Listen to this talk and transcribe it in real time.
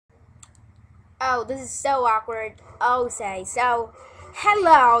Oh, this is so awkward. Oh, so.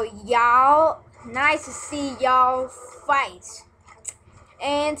 Hello, y'all. Nice to see y'all fight.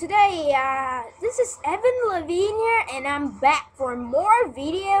 And today, this is Evan Levine here, and I'm back for more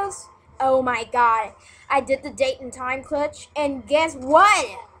videos. Oh my god, I did the date and time clutch, and guess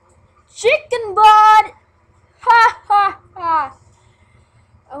what? Chicken blood! Ha ha ha!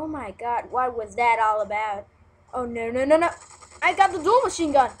 Oh my god, what was that all about? Oh no. I got the dual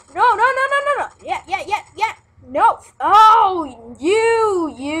machine gun. No. Yeah. No. Oh,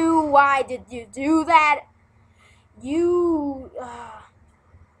 you. Why did you do that? You.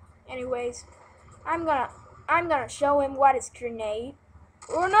 Anyways, I'm gonna show him what is grenade.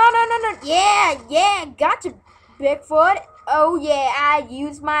 Oh no. Yeah. Gotcha, Bigfoot. Oh yeah, I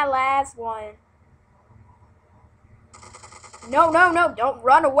used my last one. No. Don't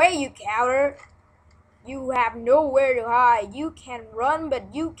run away, you coward. You have nowhere to hide. You can run,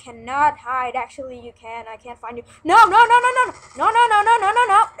 but you cannot hide. Actually, you can. I can't find you. No.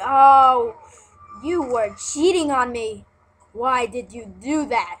 Oh, you were cheating on me. Why did you do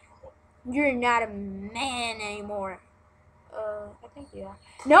that? You're not a man anymore. I think you are.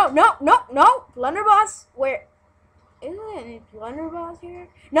 No. Blunderboss? Where? Isn't there any Blunderboss here?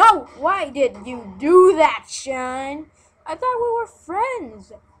 No! Why did you do that, Shine? I thought we were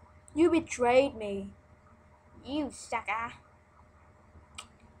friends. You betrayed me. You sucker.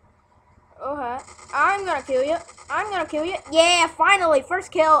 Okay. I'm gonna kill you. Yeah, finally, first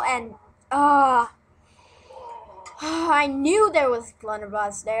kill, and I knew there was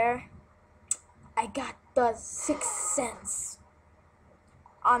Blunderbuss there. I got the sixth sense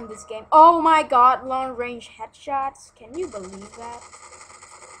on this game. Oh my god, long range headshots. Can you believe that?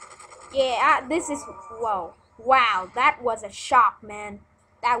 Yeah, this is, whoa. Wow, that was a shock, man.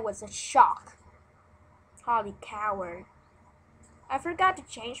 That was a shock. Holy coward. I forgot to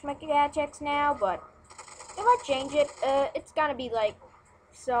change my gadgets now, but if I change it, it's gonna be like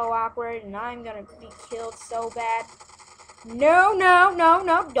so awkward and I'm gonna be killed so bad. No,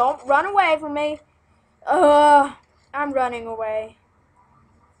 don't run away from me. I'm running away.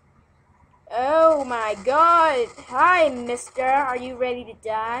 Oh my god. Hi, mister. Are you ready to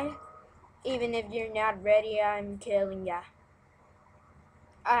die? Even if you're not ready, I'm killing ya.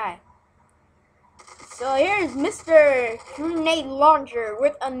 Alright. So here's Mr. Grenade Launcher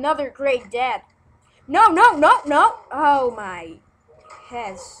with another great death. No. Oh my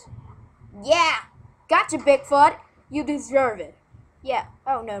head. Yeah. Gotcha, Bigfoot. You deserve it. Yeah.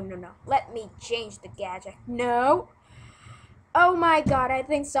 Oh, no. Let me change the gadget. No. Oh my god, I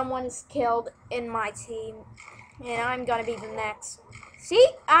think someone is killed in my team. And I'm gonna be the next.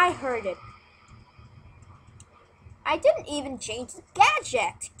 See? I heard it. I didn't even change the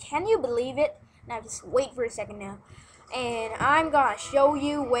gadget. Can you believe it? Now just wait for a second now. And I'm gonna show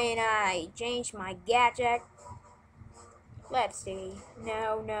you when I change my gadget. Let's see.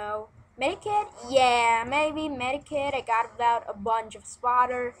 No. Medikit? Yeah, maybe Medikit. I got about a bunch of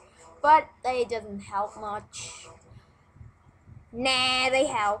spotter, but they doesn't help much. Nah, they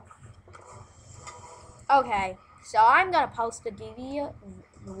help. Okay, so I'm gonna post the video.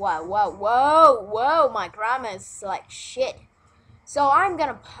 Whoa, my grammar is like shit. So I'm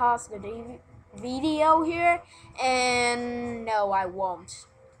gonna pause the video here, and no, I won't.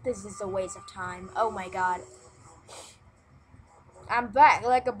 This is a waste of time. Oh my god. I'm back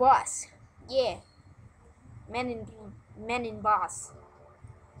like a boss. Yeah. Men in boss.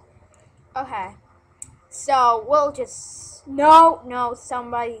 Okay. So we'll just no,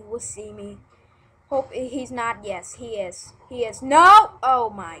 somebody will see me. Hope he's not. Yes, he is. No! Oh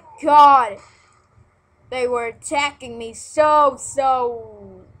my god. They were attacking me so.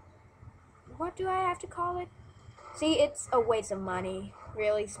 What do I have to call it? See, it's a waste of money.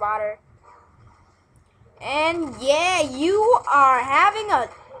 Really, spotter. And yeah, you are having a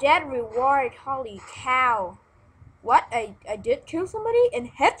dead reward. Holy cow. What? I did kill somebody in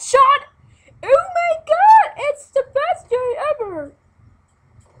headshot? Oh my god! It's the best day ever!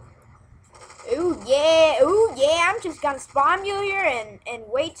 Ooh yeah, I'm just gonna spam you here and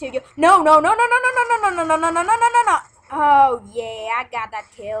wait till you. No. Oh yeah, I got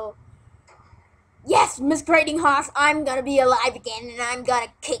that kill. Yes, Miss Grading Hoss, I'm gonna be alive again and I'm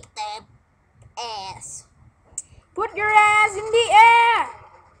gonna kick the ass. Put your ass in the air!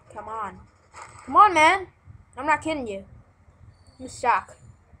 Come on, man. I'm not kidding you. You suck.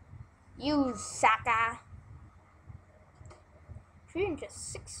 You sucker.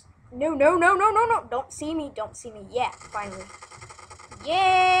 306. No. Don't see me. Yeah, finally.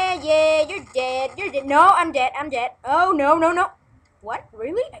 Yeah, you're dead. No, I'm dead. Oh, no. What?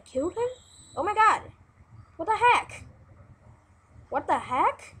 Really? I killed him? Oh my god. What the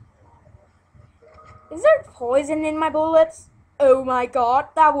heck? Is there poison in my bullets? Oh my god,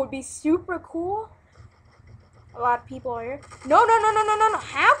 that would be super cool. A lot of people are here. No, no, no, no, no, no, no.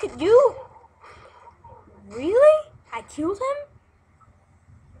 How could you? Really? I killed him?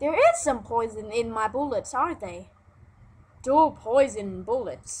 There is some poison in my bullets, aren't they? Dual poison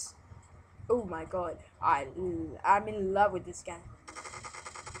bullets. Oh my god. I'm in love with this guy.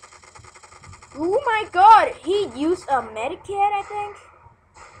 Oh my god. He used a medikit, I think.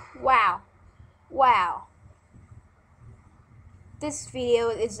 Wow. Wow. This video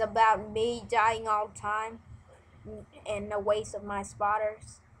is about me dying all the time. And a waste of my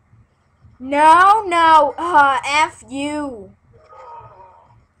spotters. No, no. F you.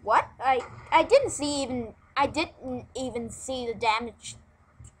 What? I didn't even see the damage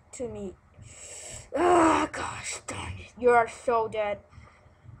to me. Ah, gosh darn it. You are so dead.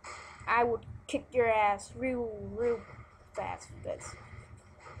 I would kick your ass real fast for this.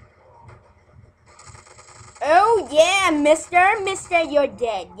 Oh yeah, mister, you're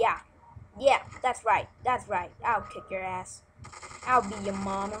dead. Yeah, that's right. I'll kick your ass. I'll be your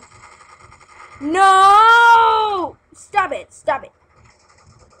mama. No! Stop it.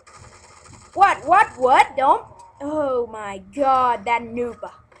 What? Don't. Oh my god, that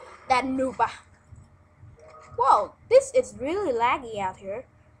nooba. Whoa, this is really laggy out here.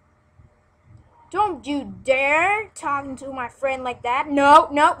 Don't you dare talking to my friend like that. No.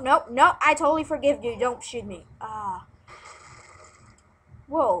 I totally forgive you. Don't shoot me.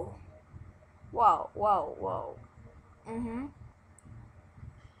 Whoa.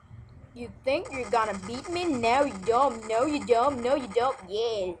 You think you're gonna beat me? No, you don't.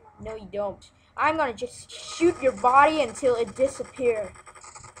 Yeah, no, you don't. I'm gonna just shoot your body until it disappears.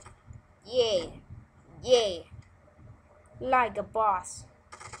 Yeah. Like a boss.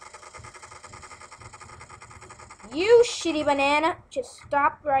 You shitty banana. Just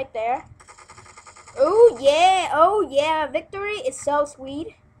stop right there. Oh yeah. Victory is so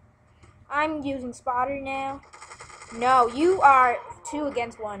sweet. I'm using spotter now. No, you are 2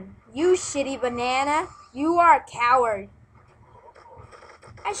 against 1. You shitty banana. You are a coward.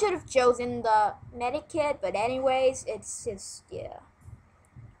 I should have chosen the medikit, but anyways, it's just, yeah.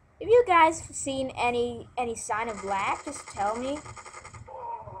 If you guys have seen any sign of lag, just tell me.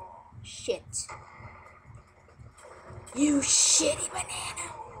 Shit. You shitty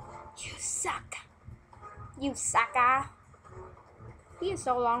banana. You suck. You sucker. He is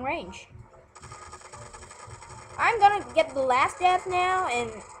so long range. I'm gonna get the last death now, and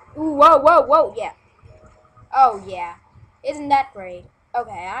ooh, whoa, yeah. Oh yeah, isn't that great?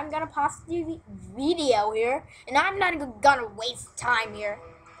 Okay, I'm gonna pause the video here, and I'm not gonna waste time here.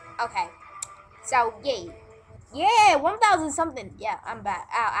 Okay, so yeah, 1,000 something. Yeah, I'm back.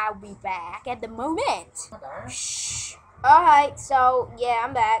 I'll be back at the moment. Shh. All right, so yeah,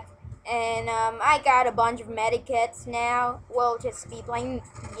 I'm back, and I got a bunch of medikits now. We'll just be playing.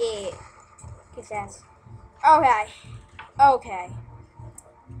 Yeah, kiss ass. Okay.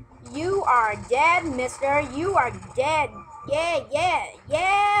 You are dead, mister. You are dead. Yeah,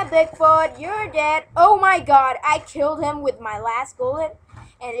 Bigfoot, you're dead. Oh my god, I killed him with my last bullet,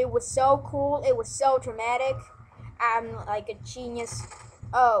 and it was so cool. It was so dramatic. I'm like a genius.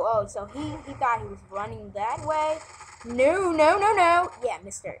 Oh, so he thought he was running that way. No. Yeah,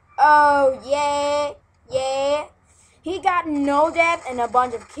 mister. Oh, yeah. He got no death and a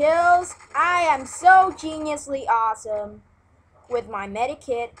bunch of kills. I am so geniusly awesome with my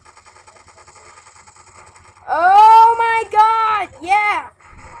medikit. Oh my god! Yeah!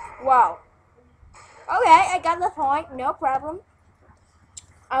 Wow. Okay, I got the point. No problem.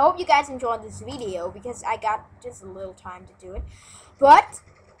 I hope you guys enjoyed this video because I got just a little time to do it. But,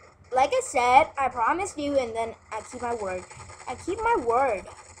 like I said, I promised you and then I keep my word.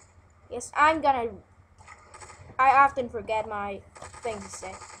 Yes, I often forget my things to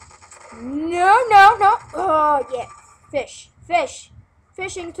say. No. Oh, yeah.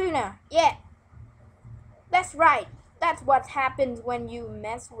 Fishing tuna. Yeah. That's right. That's what happens when you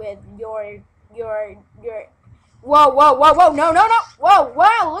mess with your Whoa. No.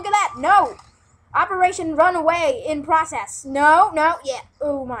 Whoa, look at that. No. Operation Runaway in process. No. Yeah.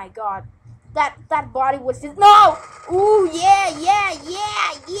 Oh my god. That body was just no. Ooh, yeah,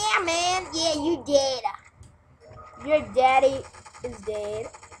 man. Yeah, you dead. Your daddy is dead.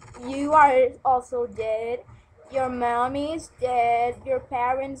 You are also dead. Your mommy is dead. Your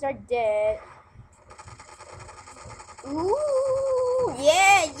parents are dead. Ooh,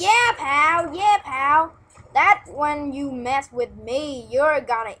 yeah, pal. That when you mess with me, you're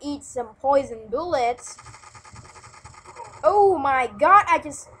gonna eat some poison bullets. Oh my god,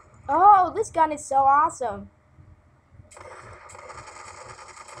 oh, this gun is so awesome.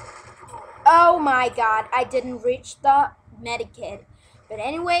 Oh my god, I didn't reach the medikit. But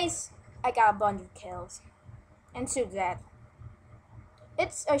anyways, I got a bunch of kills. And 2 death.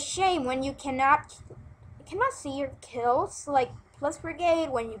 It's a shame when you cannot see your kills. Like Plus Brigade,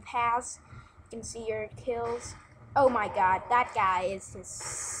 when you pass, you can see your kills. Oh my god, that guy is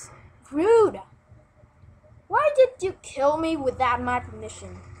just rude. Why did you kill me without my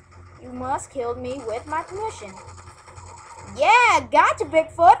permission? You must kill me with my permission. Yeah, gotcha,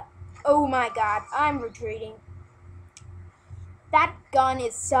 Bigfoot. Oh my god, I'm retreating. That gun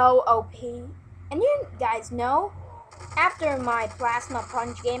is so OP. And you guys know, after my Plasma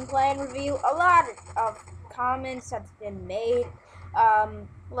Punch gameplay and review, a lot of comments have been made.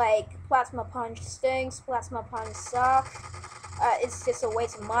 Like, Plasma Punch stinks, Plasma Punch sucks. It's just a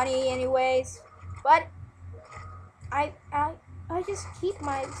waste of money anyways. But I just keep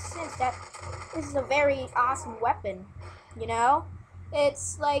my sense that this is a very awesome weapon, you know?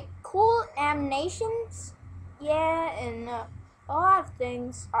 It's like cool animations, yeah, and a lot of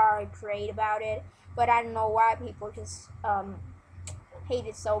things are great about it, but I don't know why people just hate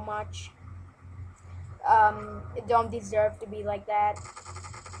it so much. It don't deserve to be like that.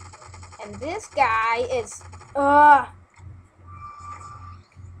 And this guy is,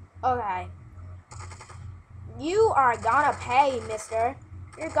 okay. You are gonna pay, mister.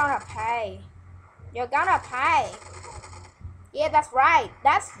 You're gonna pay. You're gonna pay. Yeah, that's right.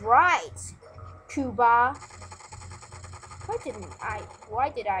 That's right, Cuba. Why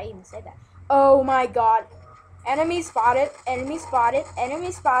did I even say that? Oh my god. Enemy spotted. Enemy spotted.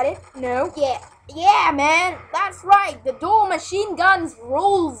 Enemy spotted. No. Yeah. Yeah, man. That's right. The dual machine guns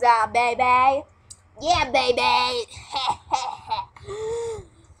rules, baby. Yeah, baby.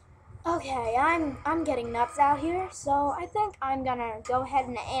 Okay, I'm getting nuts out here, so I think I'm gonna go ahead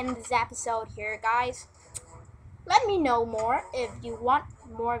and end this episode here, guys. Let me know more if you want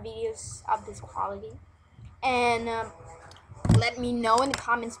more videos of this quality, and let me know in the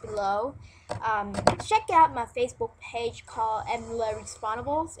comments below. Check out my Facebook page called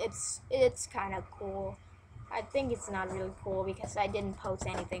TheRespawnables. It's kind of cool. I think it's not really cool because I didn't post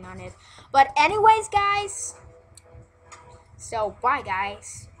anything on it. But anyways, guys. So bye,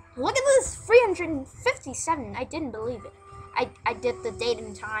 guys. Look at this, 357. I didn't believe it. I did the date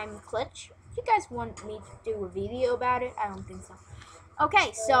and time glitch. You guys want me to do a video about it? I don't think so.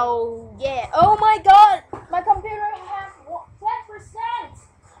 Okay, so yeah. Oh my god, my computer has 10%.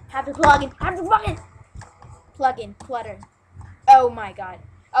 Have to plug in. Have to plug in. Plug in. Clutter. Oh my god.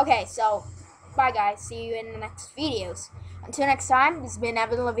 Okay, so bye guys. See you in the next videos. Until next time, this has been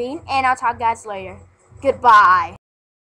Evan Levine, and I'll talk guys later. Goodbye.